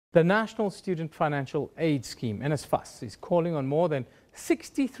The National Student Financial Aid Scheme, NSFAS, is calling on more than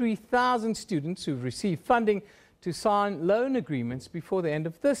 63,000 students who've received funding to sign loan agreements before the end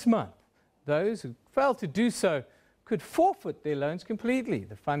of this month. Those who fail to do so could forfeit their loans completely.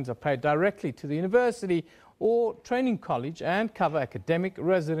 The funds are paid directly to the university or training college and cover academic,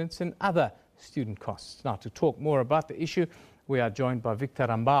 residence and other student costs. Now, to talk more about the issue, we are joined by Victor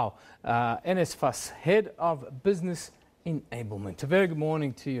Rambau, NSFAS Head of Business Enablement. A very good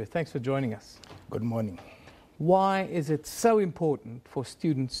morning to you. Thanks for joining us. Good morning. Why is it so important for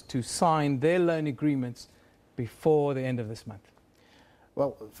students to sign their loan agreements before the end of this month?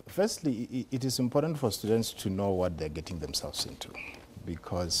 Well, firstly, it is important for students to know what they're getting themselves into.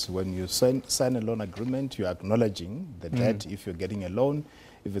 Because when you sign a loan agreement, you're acknowledging the debt. If you're getting a loan,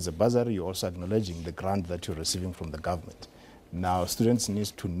 if it's a bursary, you're also acknowledging the grant that you're receiving from the government. Now, students need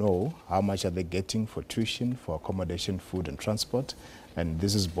to know how much are they getting for tuition, for accommodation, food and transport. And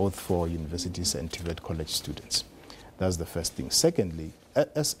this is both for universities and TVET college students. That's the first thing. Secondly,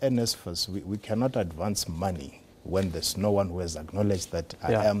 as NSFAS, we cannot advance money when there's no one who has acknowledged that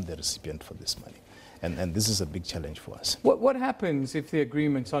I am the recipient for this money. And this is a big challenge for us. What happens if the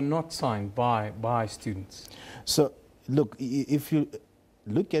agreements are not signed by students? So, look, if you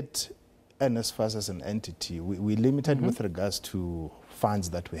look at NSFAS as an entity, we limited with regards to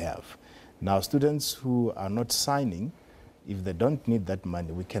funds that we have. Now, students who are not signing, if they don't need that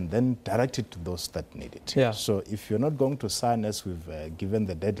money, we can then direct it to those that need it. Yeah. So if you're not going to sign as we've given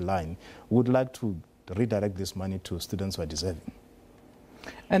the deadline, we would like to redirect this money to students who are deserving.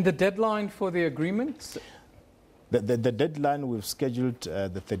 And the deadline for the agreements? The deadline we've scheduled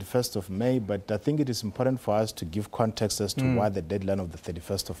the 31st of May, but I think it is important for us to give context as to why the deadline of the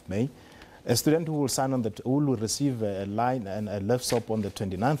 31st of May. A student who will sign on who will receive a line and a left stop on the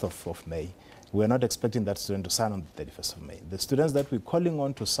 29th of May, we're not expecting that student to sign on the 31st of May. The students that we're calling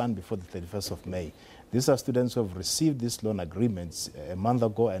on to sign before the 31st of May, these are students who have received these loan agreements a month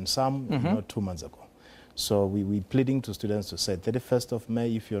ago and some 2 months ago. So we're pleading to students to say 31st of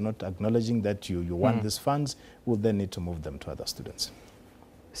May, if you're not acknowledging that you want these funds, we'll then need to move them to other students.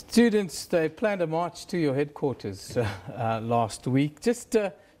 Students, they planned a march to your headquarters last week. Just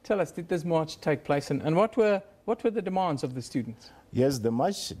tell us, did this march take place and what were the demands of the students? Yes, the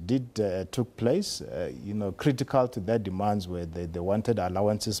march took place. Critical to their demands were they wanted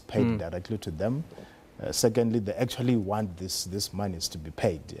allowances paid directly to them. Secondly, they actually want this monies to be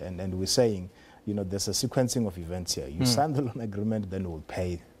paid. And we're saying, there's a sequencing of events here. You sign the loan agreement, then we'll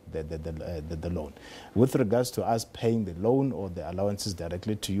pay the loan. With regards to us paying the loan or the allowances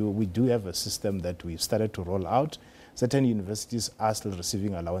directly to you, we do have a system that we've started to roll out. Certain universities are still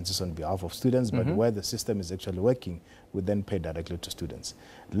receiving allowances on behalf of students, but where the system is actually working, we then pay directly to students.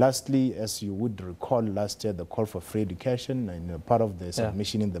 Lastly, as you would recall last year, the call for free education, and part of the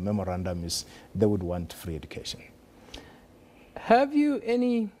submission in the memorandum is they would want free education. Have you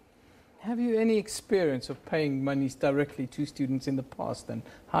any experience of paying monies directly to students in the past, and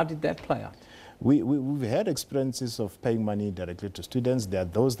how did that play out? We've had experiences of paying money directly to students. There are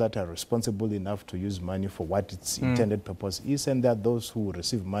those that are responsible enough to use money for what its intended purpose is, and there are those who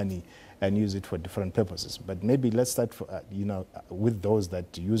receive money and use it for different purposes. But maybe let's start with those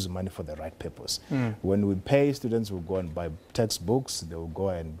that use money for the right purpose. When we pay, students will go and buy textbooks, they will go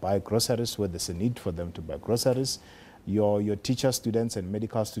and buy groceries where there's a need for them to buy groceries. Your teacher students and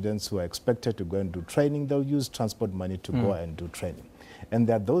medical students who are expected to go and do training, they'll use transport money to go and do training. And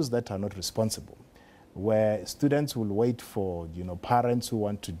there are those that are not responsible, where students will wait for parents who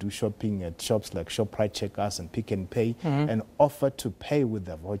want to do shopping at shops like ShopRite, Checkers and Pick and Pay and offer to pay with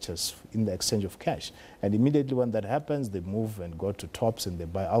their vouchers in the exchange of cash. And immediately when that happens, they move and go to Tops and they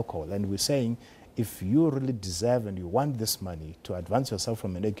buy alcohol. And we're saying, if you really deserve and you want this money to advance yourself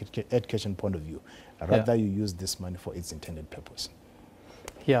from an education point of view, rather you use this money for its intended purpose.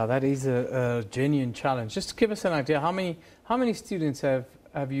 Yeah, that is a genuine challenge. Just to give us an idea, how many students have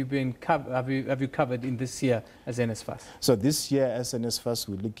you covered in this year as NSFAS? So this year as NSFAS,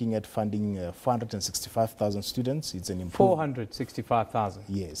 we're looking at funding 465,000 students. It's an improvement. 465,000?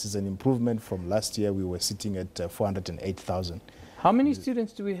 Yes, it's an improvement from last year. We were sitting at 408,000. How many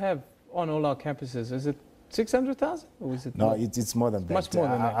students do we have on all our campuses? Is it 600,000 or is it No, it's more than that. Much more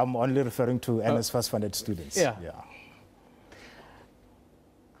than that. I'm only referring to NSFAS funded students. Yeah.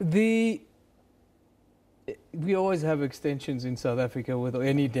 We always have extensions in South Africa with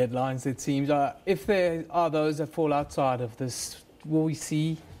any deadlines, it seems. If there are those that fall outside of this, will we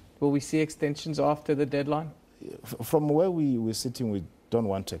see extensions after the deadline? From where we're sitting, we don't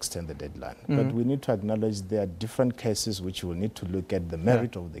want to extend the deadline. But we need to acknowledge there are different cases which we'll need to look at the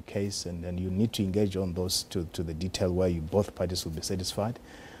merit of the case, and you need to engage on those to the detail where both parties will be satisfied.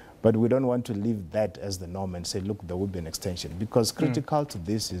 But we don't want to leave that as the norm and say, look, there will be an extension. Because critical to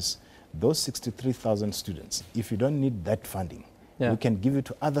this is those 63,000 students, if you don't need that funding, we can give it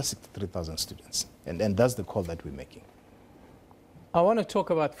to other 63,000 students. And that's the call that we're making. I want to talk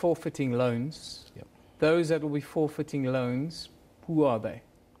about forfeiting loans. Yep. Those that will be forfeiting loans, who are they?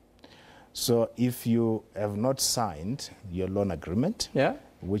 So if you have not signed your loan agreement,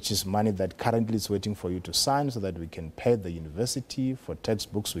 which is money that currently is waiting for you to sign so that we can pay the university for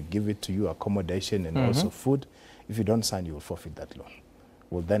textbooks, we give it to you, accommodation and also food. If you don't sign, you will forfeit that loan.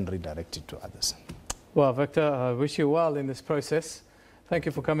 We'll then redirect it to others. Well, Victor, I wish you well in this process. Thank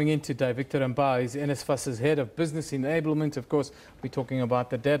you for coming in today. Victor Rambau is NSFAS's head of Business Enablement. Of course, we're talking about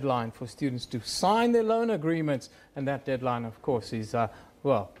the deadline for students to sign their loan agreements. And that deadline, of course, is,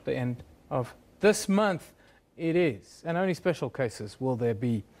 well, the end of this month. It is. And only special cases will there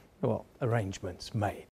be, well, arrangements made.